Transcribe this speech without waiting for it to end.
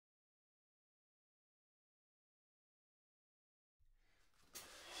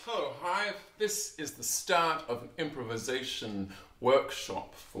Hello, hi. This is the start of an improvisation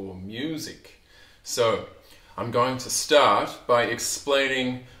workshop for music. So, I'm going to start by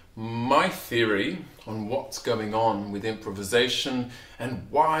explaining my theory on what's going on with improvisation and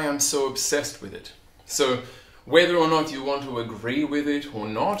why I'm so obsessed with it. So, whether or not you want to agree with it or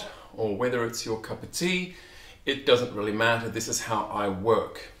not, or whether it's your cup of tea, it doesn't really matter. This is how I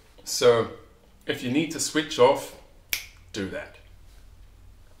work. So, if you need to switch off, do that.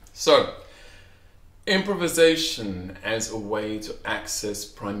 So, improvisation as a way to access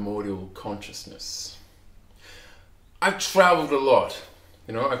primordial consciousness. I've traveled a lot.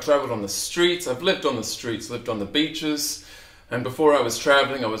 I've traveled on the streets, I've lived on the streets, lived on the beaches, and before I was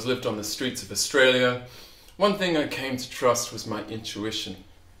traveling, I lived on the streets of Australia. One thing I came to trust was my intuition.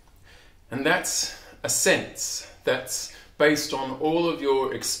 And that's a sense that's based on all of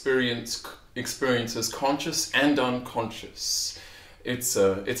your experiences, conscious and unconscious. It's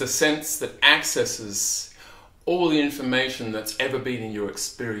a sense that accesses all the information that's ever been in your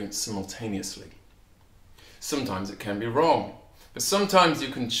experience simultaneously. Sometimes it can be wrong, but sometimes you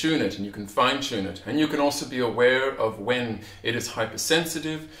can tune it and you can fine-tune it, and you can also be aware of when it is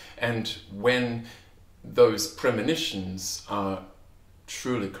hypersensitive and when those premonitions are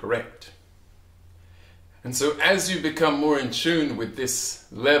truly correct. And so as you become more in tune with this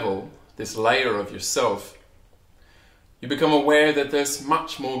level, this layer of yourself, you become aware that there's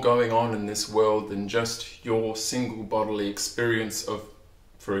much more going on in this world than just your single bodily experience of,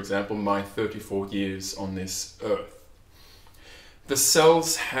 for example, my 34 years on this earth. The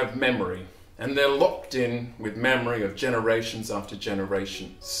selves have memory, and they're locked in with memory of generations after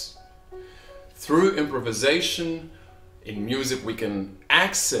generations. Through improvisation, in music we can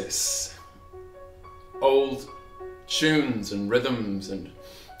access old tunes and rhythms and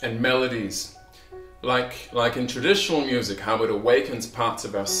melodies. Like in traditional music, how it awakens parts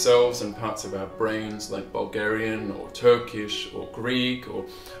of ourselves and parts of our brains, like Bulgarian or Turkish or Greek or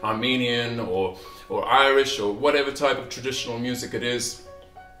Armenian or Irish or whatever type of traditional music it is,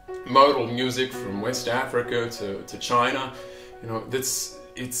 modal music from West Africa to China. It's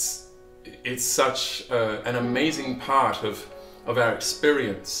such an amazing part of our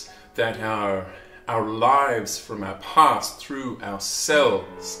experience that our lives from our past through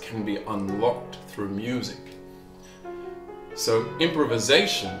ourselves can be unlocked through music. So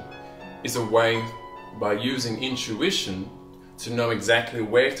improvisation is a way, by using intuition, to know exactly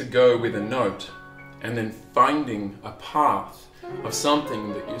where to go with a note and then finding a path of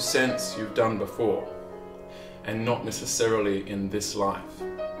something that you sense you've done before and not necessarily in this life.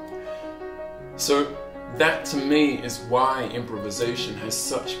 So that to me is why improvisation has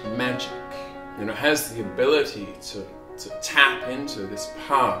such magic. It has the ability to tap into this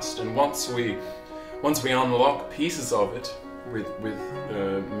past, and once we unlock pieces of it with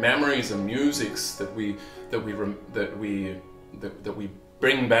memories and musics that we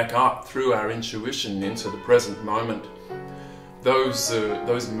bring back up through our intuition into the present moment, those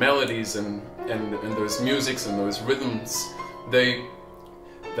melodies and those musics and those rhythms, they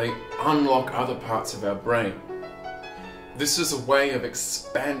unlock other parts of our brain. This is a way of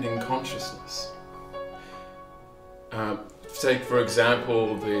expanding consciousness. Take, for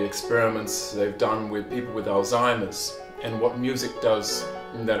example, the experiments they've done with people with Alzheimer's and what music does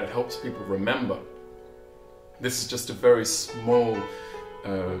in that it helps people remember. This is just a very small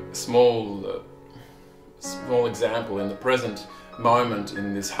example in the present moment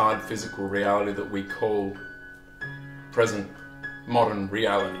in this hard physical reality that we call present modern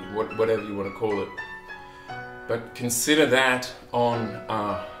reality, whatever you want to call it. But consider that on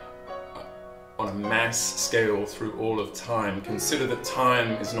a mass scale through all of time. Consider that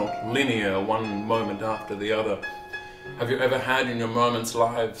time is not linear, one moment after the other. Have you ever had in your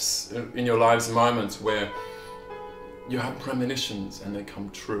lives moments where you have premonitions and they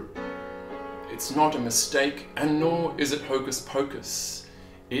come true? It's not a mistake, and nor is it hocus pocus.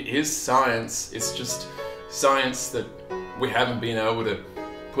 It is science. It's just science that we haven't been able to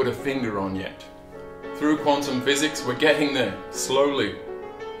put a finger on yet. Through quantum physics, we're getting there, slowly.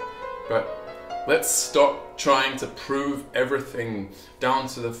 But let's stop trying to prove everything down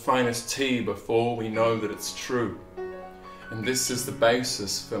to the finest T before we know that it's true. And this is the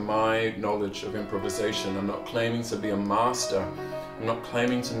basis for my knowledge of improvisation. I'm not claiming to be a master. I'm not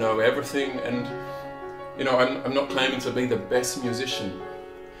claiming to know everything, and I'm not claiming to be the best musician.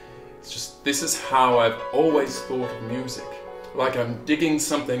 It's just, this is how I've always thought of music. Like I'm digging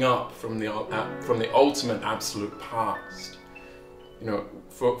something up from the ultimate absolute past.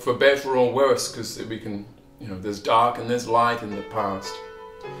 For better or worse, because we can, there's dark and there's light in the past.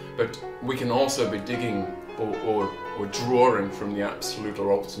 But we can also be digging or drawing from the absolute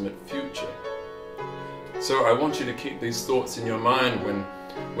or ultimate future. So I want you to keep these thoughts in your mind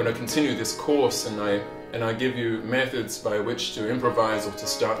when I continue this course and I give you methods by which to improvise or to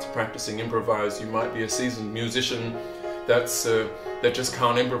start practicing improvise. You might be a seasoned musician that just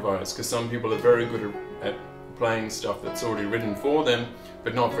can't improvise, because some people are very good at playing stuff that's already written for them,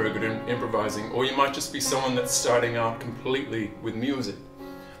 but not very good at improvising. Or you might just be someone that's starting out completely with music.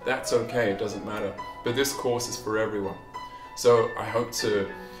 That's okay, it doesn't matter. But this course is for everyone. So I hope to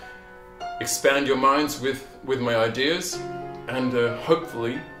expand your minds with my ideas, and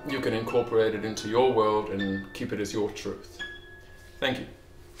hopefully you can incorporate it into your world and keep it as your truth. Thank you.